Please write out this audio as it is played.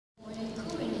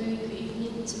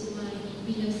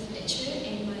beloved lecturer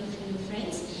and my fellow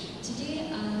friends. Today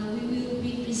we will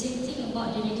be presenting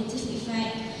about the negative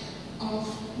effect of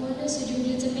monosodium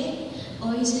glutamate,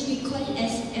 or usually we call it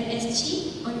as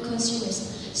MSG, on consumers.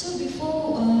 So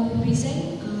before we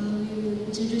present, we will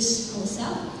introduce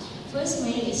ourselves. First, my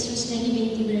name is Rosnani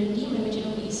binti Berandi. My meter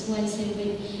number is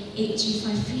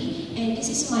 178353, and this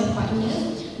is my partner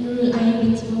Nurul Ain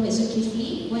binti Muhammad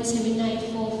Zulkifli,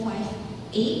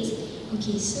 179458.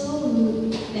 Okay, so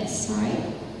let's start.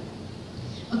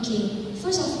 Okay,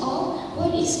 first of all,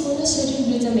 what is monosodium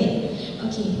glutamate?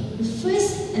 Okay, the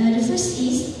first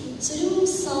is sodium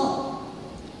salt.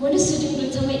 Monosodium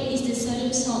glutamate is the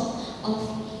sodium salt of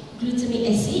glutamic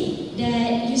acid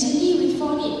that usually we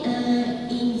found it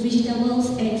in vegetables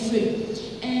and fruit.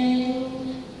 And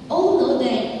all know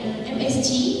that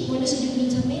MSG, monosodium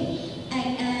glutamate,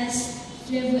 act as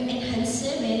flavor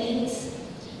enhancer, balance,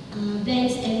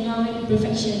 blends and round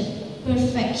perfection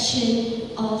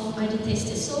of other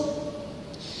tastes.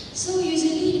 So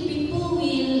usually the people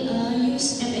will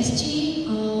use MSG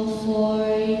for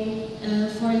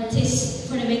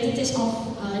the better taste of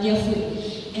their food,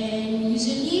 and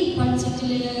usually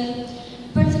particularly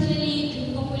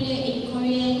popular in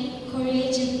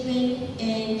Korea, Japan,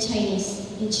 and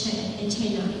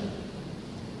China.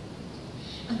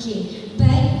 Okay,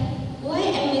 but why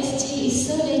MSG is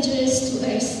so dangerous to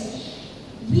us?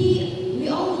 We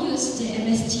all use the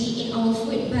MSG in our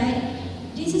food, but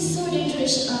this is so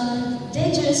dangerous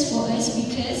for us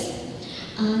because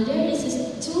there is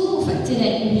two factors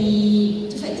that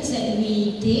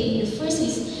we take. The first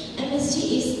is MSG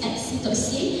is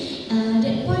oxytocin.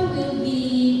 That point will be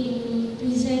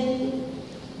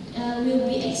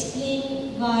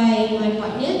explained by my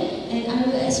partner, and I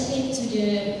will explain to the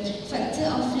factor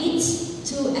of leads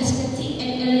to asthmatic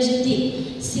and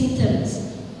allergic symptoms.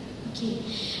 Okay,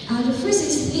 the first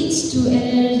is leads to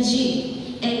allergic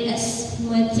and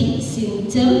asthmatic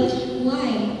symptom.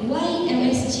 Why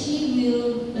MSG will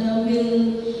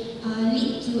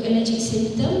lead to allergic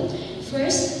symptom?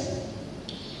 First,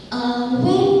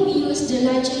 when we use the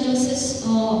larger doses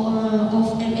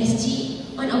of MSG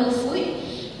on our food,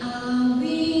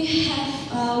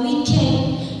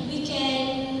 we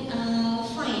can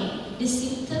find the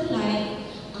symptom like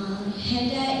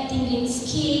headache, tingling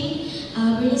skin,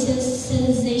 burning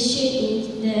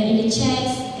sensation in the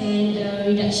chest, and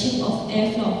reduction of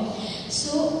airflow.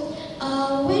 So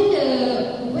when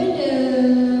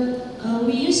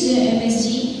we use the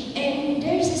MSG and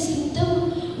there is a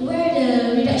symptom where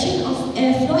the reduction of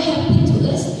airflow happen to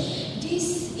us,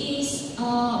 this is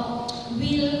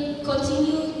will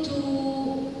continue to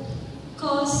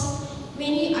cause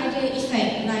many other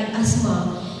effects like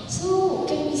asthma. So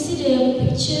can we see the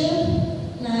picture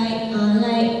like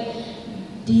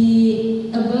the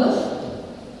above?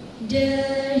 The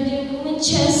woman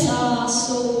chest are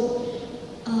so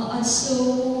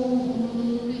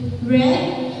red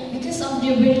because of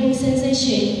the burning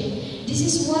sensation. This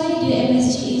is why the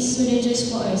MSG is so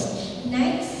dangerous for us.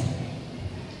 Next,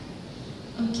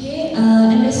 okay,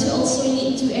 MSG also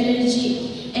lead to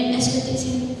allergic and asthmatic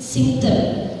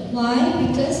symptom. Why?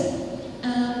 Because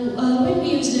when we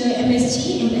use the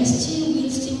MSG will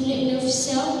stimulate nerve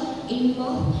cell in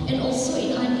mouth and also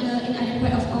in other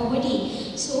part of our body.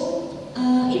 So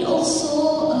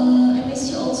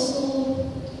MSG also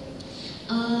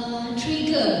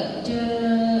trigger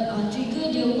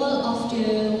the wall of the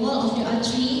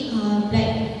artery,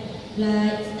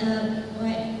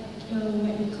 what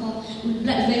we call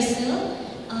blood vessel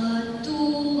to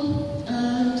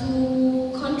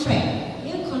contract.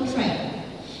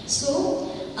 So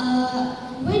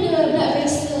when the blood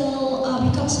vessel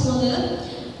becomes smaller,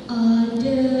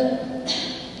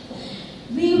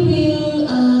 we will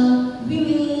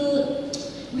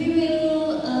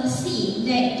see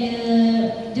that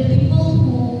the people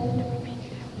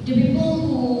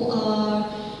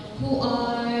who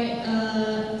are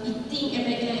eating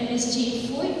MSG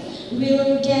food will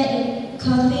get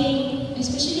coughing,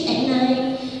 especially at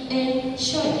night, and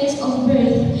shortness of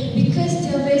breath because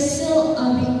the vessel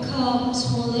become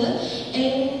smaller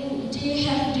and they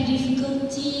have the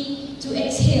difficulty to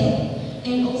exhale,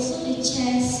 and also the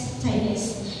chest tightness.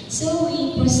 So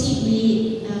we proceed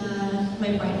with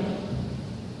my partner.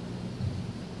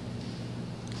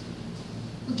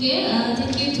 Okay,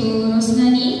 thank you to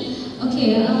Rosnani. Okay,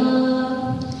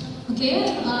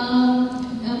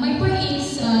 my point is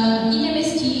in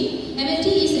MSG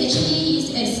is actually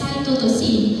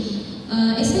excitotocin.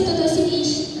 Excitotocin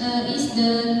is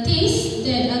the taste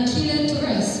that are killer to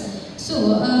us. So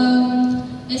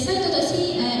excitotocin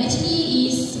actually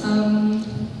is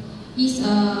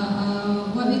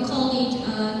what we call it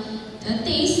a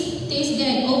taste that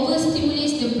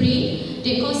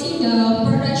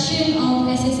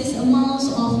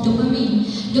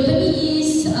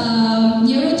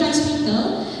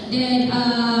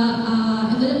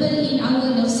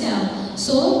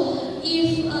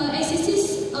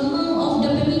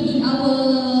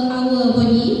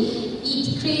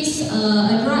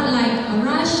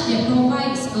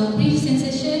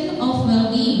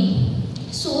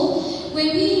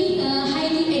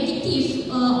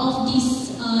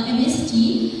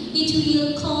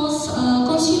will cause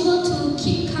consumer to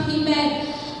keep coming back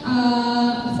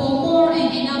for more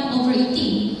and end up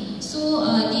overeating. So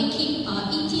they keep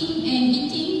eating and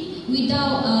eating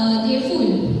without their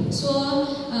food. So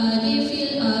they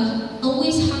feel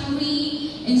always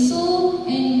hungry, and so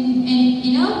and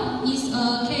end up is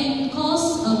can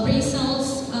cause brain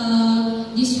cells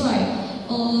destroy,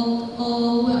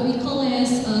 or what we call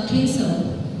as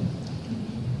cancer.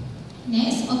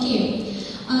 Next, okay.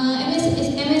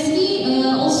 MSG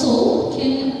also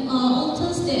can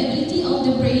alter the ability of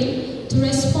the brain to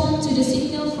respond to the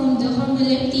signal from the hormone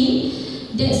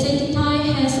leptin that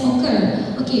satiety has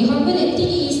occurred. Okay, hormone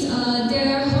leptin is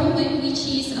the hormone which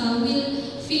is will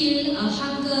feel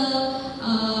hunger,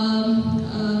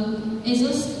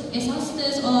 exhaustion,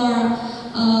 or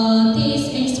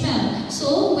taste and smell.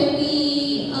 So when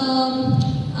we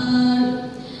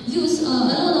use a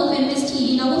lot of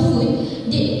MSG in our food,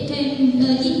 that can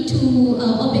lead to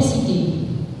obesity.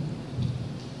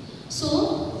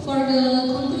 So for the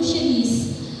conclusion is,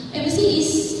 MSG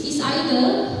is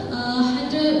either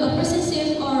 100%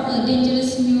 safe or a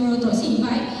dangerous neurotoxin,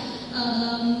 right?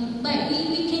 But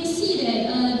we can see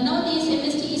that nowadays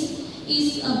MSG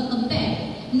is a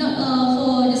bad, not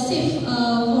for the safe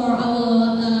for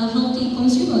our healthy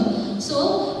consumer.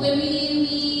 So when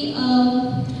we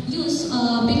use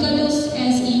bigger dose,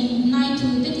 as in 9 to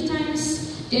 30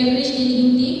 times the average daily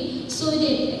intake, so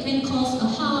that can cause a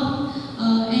harm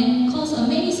and cause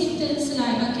many symptoms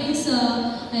like cancer,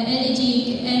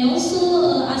 allergic, and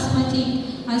also asthmatic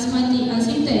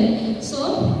symptom. So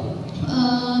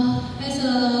as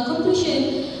a conclusion,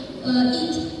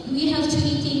 we have to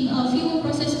eating few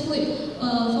processed food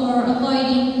for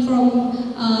avoiding from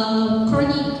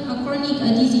chronic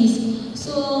disease.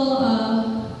 So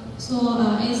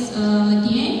as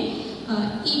the end,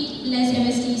 eat less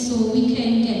MSG so we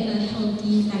can get a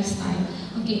healthy lifestyle.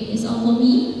 Okay, it's all for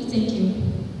me. Thank you.